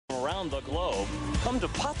around the globe come to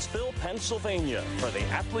Pottsville, Pennsylvania for the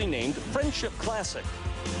aptly named Friendship Classic.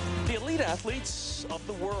 The elite athletes of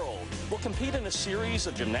the world will compete in a series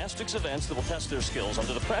of gymnastics events that will test their skills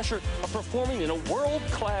under the pressure of performing in a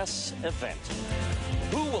world-class event.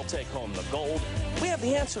 Who will take home the gold? We have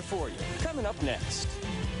the answer for you coming up next.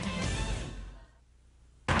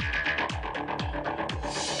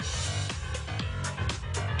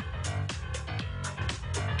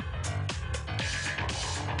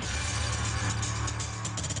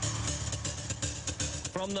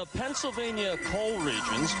 From the Pennsylvania coal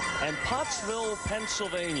regions and Pottsville,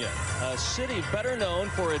 Pennsylvania, a city better known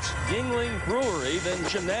for its Yingling brewery than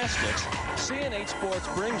gymnastics, CNH Sports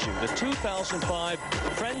brings you the 2005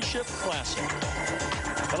 Friendship Classic.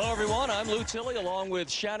 Hello, everyone. I'm Lou Tilley along with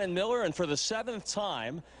Shannon Miller, and for the 7th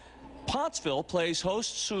time, Pottsville plays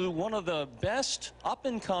host to one of the best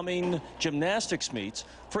up-and-coming gymnastics meets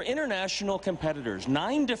for international competitors.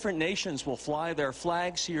 9 different nations will fly their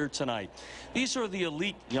flags here tonight. These are the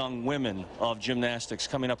elite young women of gymnastics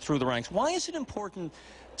coming up through the ranks. Why is it important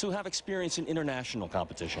to have experience in international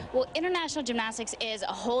competition? Well, international gymnastics is a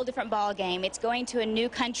whole different ball game. It's going to a new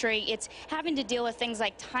country. It's having to deal with things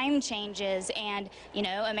like time changes and, you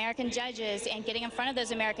know, American judges and getting in front of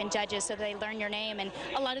those American judges so they learn your name. And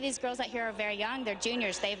a lot of these girls out here are very young. They're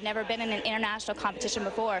juniors. They've never been in an international competition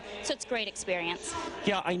before. So it's a great experience.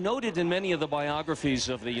 Yeah, I noted in many of the biographies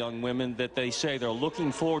of the young women that they say they're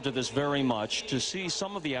looking forward to this very much, to see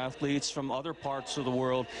some of the athletes from other parts of the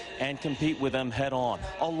world and compete with them head on.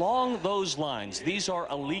 Along those lines, these are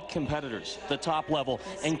elite competitors, the top level,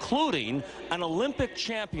 including an Olympic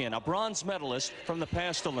champion, a bronze medalist from the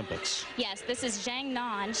past Olympics. Yes, this is Zhang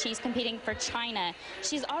Nan. She's competing for China.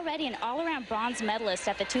 She's already an all-around bronze medalist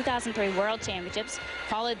at the 2003 World Championships.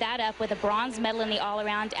 Followed that up with a bronze medal in the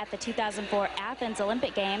all-around at the 2004 Athens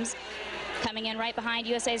Olympic Games. Coming in right behind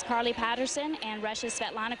USA's Carly Patterson and Russia's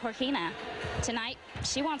Svetlana Korkina. Tonight,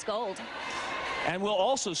 she wants gold. And we'll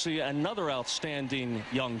also see another outstanding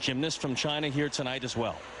young gymnast from China here tonight as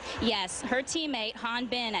well. Yes, her teammate, Han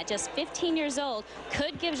Bin, at just 15 years old,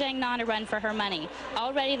 could give Zhang Nan a run for her money.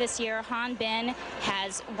 Already this year, Han Bin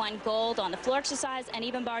has won gold on the floor exercise and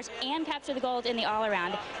even bars and captured the gold in the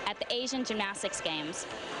all-around at the Asian Gymnastics Games.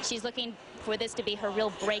 She's looking for this to be her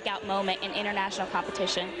real breakout moment in international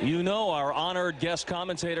competition. You know, our honored guest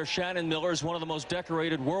commentator, Shannon Miller, is one of the most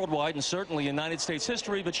decorated worldwide and certainly United States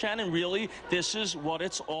history. But Shannon, really, this is what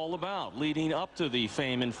it's all about, leading up to the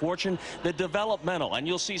fame and fortune, the developmental. And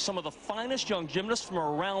you'll see some of the finest young gymnasts from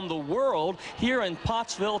around the world here in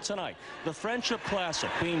Pottsville tonight. The Friendship Classic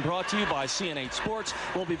being brought to you by CNH Sports.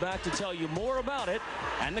 We'll be back to tell you more about it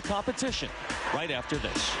and the competition right after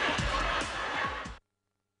this.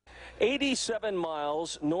 87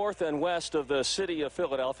 miles north and west of the city of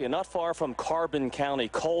Philadelphia, not far from Carbon County,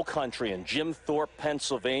 coal country in Jim Thorpe,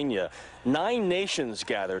 Pennsylvania. 9 nations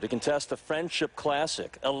gather to contest the Friendship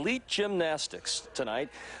Classic. Elite gymnastics tonight.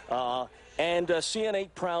 And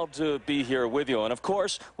CNH proud to be here with you. And, of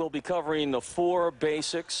course, we'll be covering the 4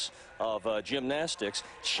 basics of gymnastics.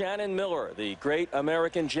 Shannon Miller, the great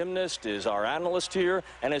American gymnast, is our analyst here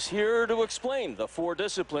and is here to explain the 4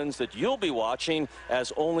 disciplines that you'll be watching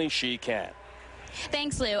as only she can.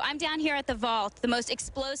 Thanks, Lou. I'm down here at the vault, the most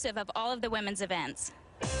explosive of all of the women's events.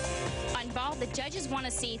 On vault, the judges want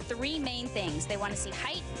to see 3 main things. They want to see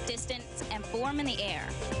height, distance, and form in the air.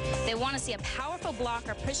 They want to see a powerful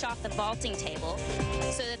blocker push off the vaulting table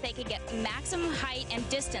so that they could get maximum height and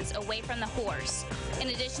distance away from the horse. In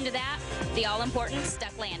addition to that, the all-important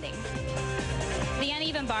stuck landing. The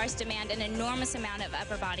uneven bars demand an enormous amount of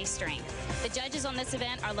upper body strength. The judges on this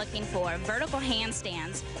event are looking for vertical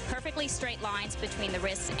handstands, perfectly straight lines between the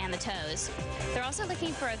wrists and the toes. They're also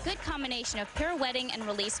looking for a good combination of pirouetting and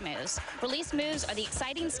release moves. Release moves are the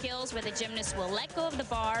exciting skills where the gymnast will let go of the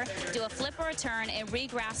bar, do a flip or a turn, and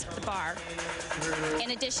re-grasp the bar.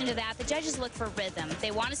 In addition to that, the judges look for rhythm.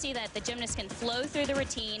 They want to see that the gymnast can flow through the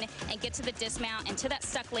routine and get to the dismount and to that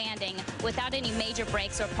stuck landing without any major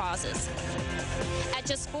breaks or pauses. At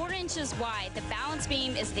just 4 inches wide, the balance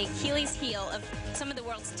beam is the Achilles heel of some of the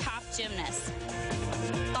world's top gymnasts.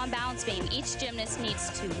 On balance beam, each gymnast needs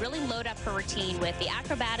to really load up her routine with the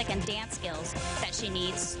acrobatic and dance skills that she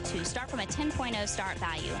needs to start from a 10.0 start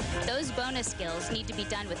value. Those bonus skills need to be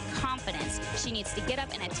done with confidence. She needs to get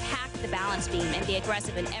up and attack the balance beam and be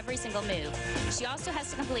aggressive in every single move. She also has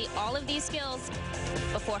to complete all of these skills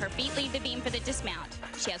before her feet leave the beam for the dismount.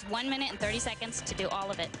 She has 1 minute and 30 seconds to do all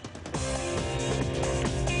of it.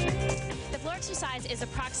 The floor exercise is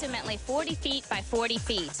approximately 40 feet by 40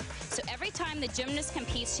 feet. So every time the gymnast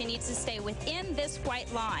competes, she needs to stay within this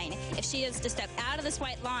white line. If she is to step out of this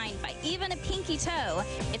white line by even a pinky toe,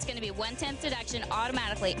 it's going to be 1/10 deduction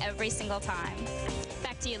automatically every single time.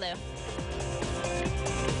 Back to you, Lou.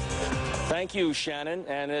 Thank you, Shannon.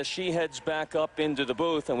 And as she heads back up into the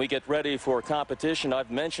booth and we get ready for competition, I've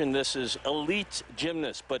mentioned this is elite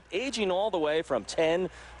gymnasts, but aging all the way from 10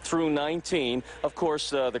 through 19. Of course,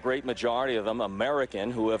 the great majority of them American,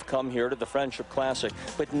 who have come here to the Friendship Classic,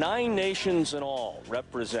 but 9 nations in all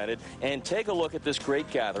represented. And take a look at this great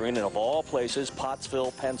gathering, and of all places,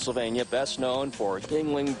 Pottsville, Pennsylvania, best known for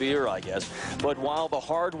Yingling beer, I guess. But while the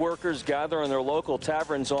hard workers gather in their local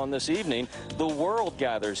taverns on this evening, the world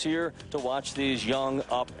gathers here to watch these young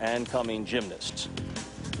up-and-coming gymnasts.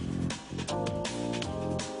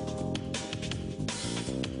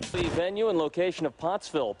 The venue and location of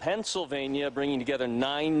Pottsville, Pennsylvania, bringing together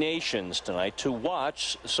 9 nations tonight to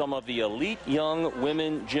watch some of the elite young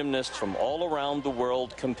women gymnasts from all around the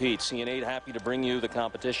world compete. CN8 happy to bring you the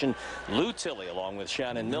competition. Lou Tilley along with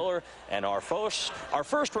Shannon Miller, and our first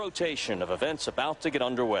rotation of events about to get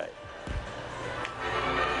underway.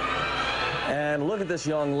 And look at this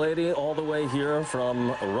young lady all the way here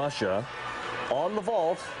from Russia. On the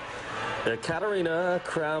vault, Katerina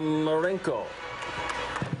Kramarenko.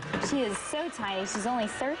 She is so tiny. She's only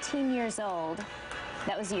 13 years old.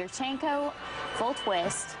 That was Yurchenko, full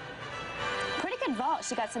twist. Pretty good vault.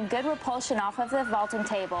 She got some good repulsion off of the vaulting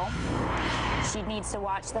table. She needs to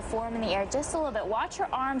watch the form in the air just a little bit. Watch her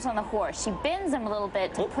arms on the horse. She bends them a little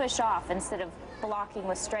bit to push off instead of blocking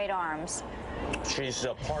with straight arms. She's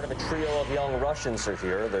a part of a trio of young Russians are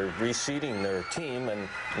here. They're reseeding their team, and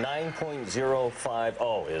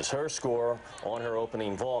 9.050 is her score on her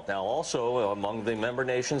opening vault. Now, also among the member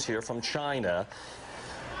nations here from China,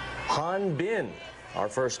 Han Bin. Our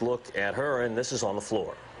first look at her, and this is on the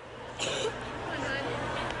floor.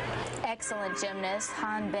 Excellent gymnast.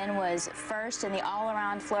 Han Bin was first in the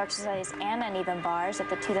all-around floor exercise and uneven bars at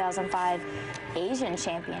the 2005 Asian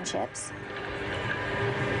Championships.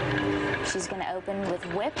 She's going to open with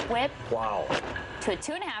whip, whip. Wow. To a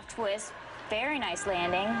 2.5 twist. Very nice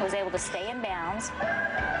landing. Was able to stay in bounds.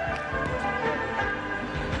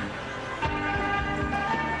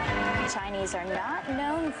 Chinese are not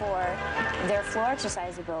known for their floor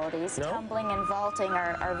exercise abilities. No? Tumbling and vaulting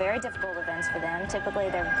are very difficult events for them. Typically,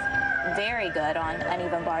 they're very good on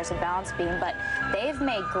uneven bars and balance beam, but they've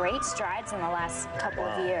made great strides in the last couple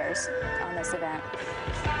of years on this event.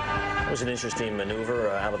 It was an interesting maneuver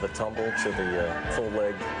out of the tumble to the full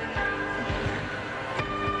leg.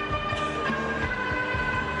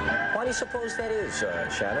 Why do you suppose that is,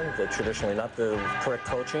 Shannon? That traditionally not the correct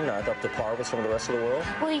coaching, not up to par with some of the rest of the world?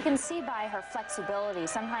 Well, you can see by her flexibility.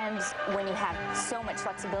 Sometimes when you have so much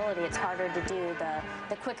flexibility, it's harder to do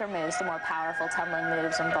the quicker moves, the more powerful tumbling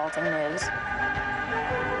moves and vaulting moves. A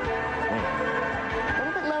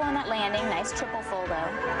little bit low on that landing. Nice triple full, though.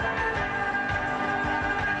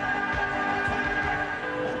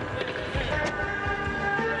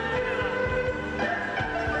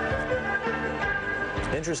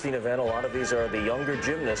 Interesting event. A lot of these are the younger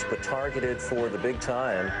gymnasts, but targeted for the big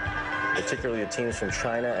time, particularly the teams from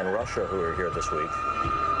China and Russia who are here this week.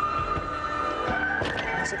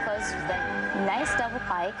 She closes with a nice double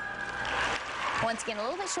pike. Once again, a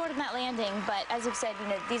little bit short of that landing, but as I've said, you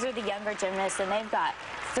know, these are the younger gymnasts, and they've got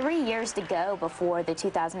 3 years to go before the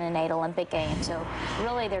 2008 Olympic Games. So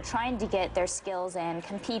really, they're trying to get their skills and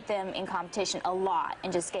compete them in competition a lot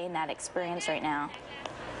and just gain that experience right now.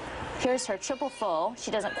 Here's her triple full. She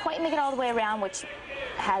doesn't quite make it all the way around, which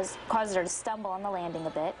has caused her to stumble on the landing a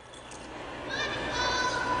bit.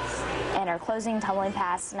 And her closing tumbling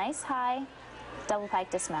pass, nice high double pike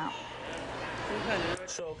dismount.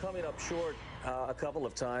 So coming up short a couple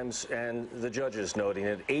of times, and the judges noting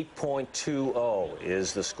it, 8.20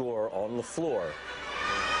 is the score on the floor.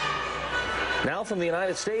 Now from the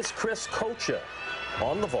United States, Chris Kocha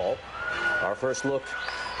on the vault. Our first look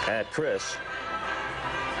at Chris.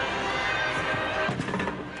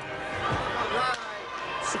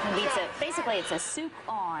 She can beat it. Basically, it's a soup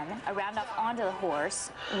on, a round up onto the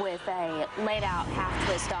horse with a laid out half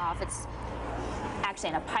twist off. It's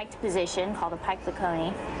actually in a piked position called a pike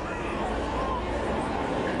Laconi.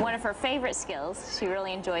 One of her favorite skills. She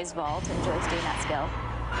really enjoys vault, enjoys doing that skill.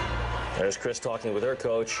 There's Chris talking with her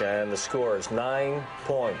coach, and the score is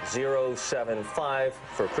 9.075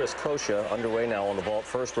 for Chris Kocha. Underway now on the vault,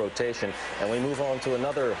 first rotation, and we move on to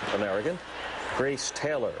another American, Grace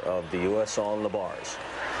Taylor of the U.S. on the bars.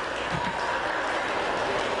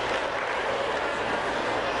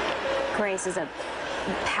 Grace is a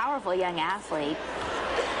powerful young athlete.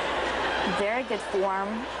 Very good form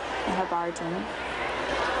in her bar routine.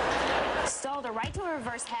 Stalled her right to a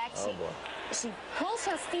reverse hex. Oh, boy. She pulls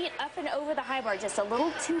her feet up and over the high bar just a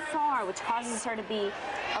little too far, which causes her to be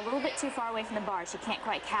a little bit too far away from the bar. She can't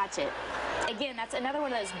quite catch it. Again, that's another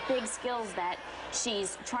one of those big skills that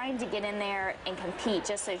she's trying to get in there and compete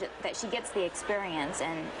just so that she gets the experience.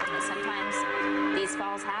 And sometimes these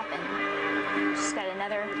falls happen. She's got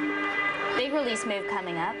another big release move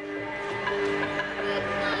coming up.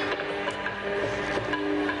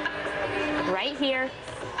 Right here.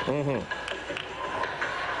 Mm-hmm.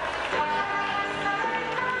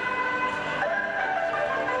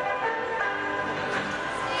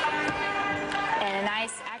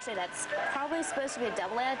 Actually, that's probably supposed to be a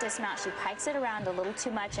double layout dismount. She pikes it around a little too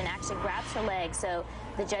much and actually grabs her leg, so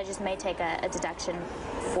the judges may take a deduction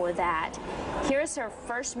for that. Here's her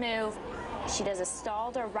first move. She does a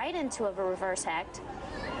stalder right into a reverse hecht.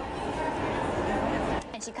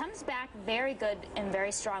 And she comes back very good and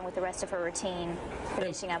very strong with the rest of her routine,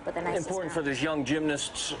 finishing up with a nice Important dismount. for these young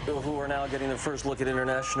gymnasts who are now getting their first look at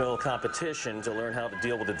international competition to learn how to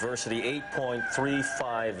deal with adversity.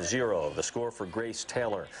 8.350, the score for Grace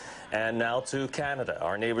Taylor. And now to Canada,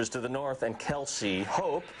 our neighbors to the north, and Kelsey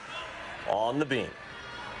Hope on the beam.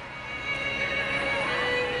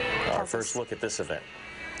 Our first look at this event.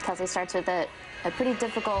 Kelsey starts with a pretty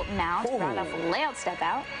difficult mount, right off a layout step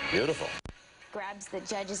out. Beautiful. Grabs the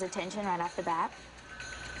judge's attention right off the bat.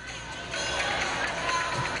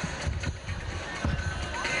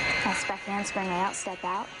 Nice back handspring layout step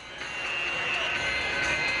out.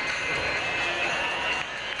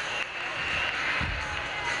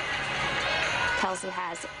 Kelsey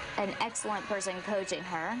has an excellent person coaching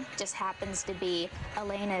her. Just happens to be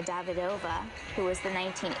Elena Davidova, who was the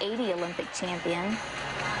 1980 Olympic champion.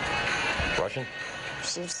 Russian?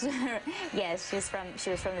 Yes, she was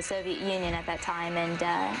from the Soviet Union at that time, and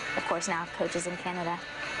of course now coaches in Canada.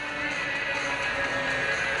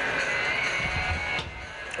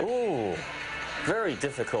 Ooh, very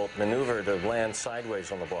difficult maneuver to land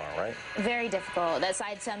sideways on the bar, right? Very difficult. That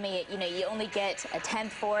side semi, you only get a 10th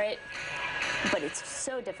for it, but it's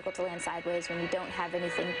so difficult to land sideways when you don't have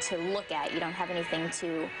anything to look at. You don't have anything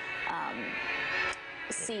to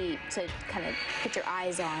see, to kind of put your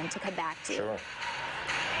eyes on, to come back to. Sure.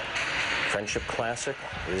 Friendship Classic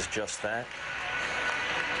is just that.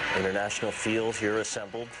 International field here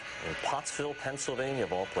assembled in Pottsville, Pennsylvania,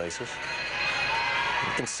 of all places.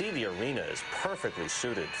 You can see the arena is perfectly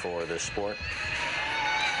suited for this sport.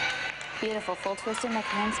 Beautiful full twist in neck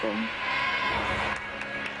handspring.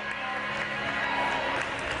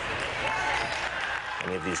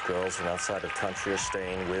 Many of these girls from outside of country are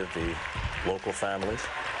staying with the local families.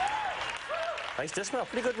 Nice dismount,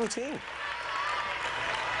 pretty good routine.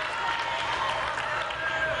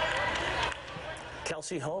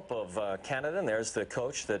 Kelsey Hope of Canada, and there's the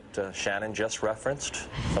coach that Shannon just referenced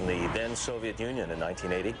from the then Soviet Union in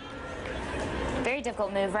 1980. Very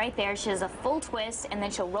difficult move right there. She does a full twist, and then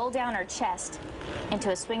she'll roll down her chest into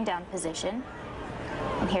a swing down position.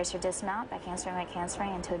 And here's her dismount, back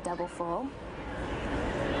handspring into a double full.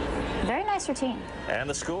 Very nice routine. And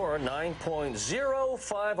the score,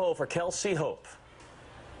 9.050 for Kelsey Hope.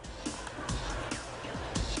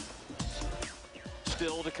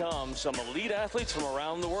 Still to come, some elite athletes from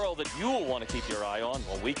around the world that you will want to keep your eye on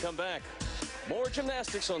when we come back. More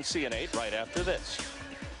gymnastics on CN8 right after this.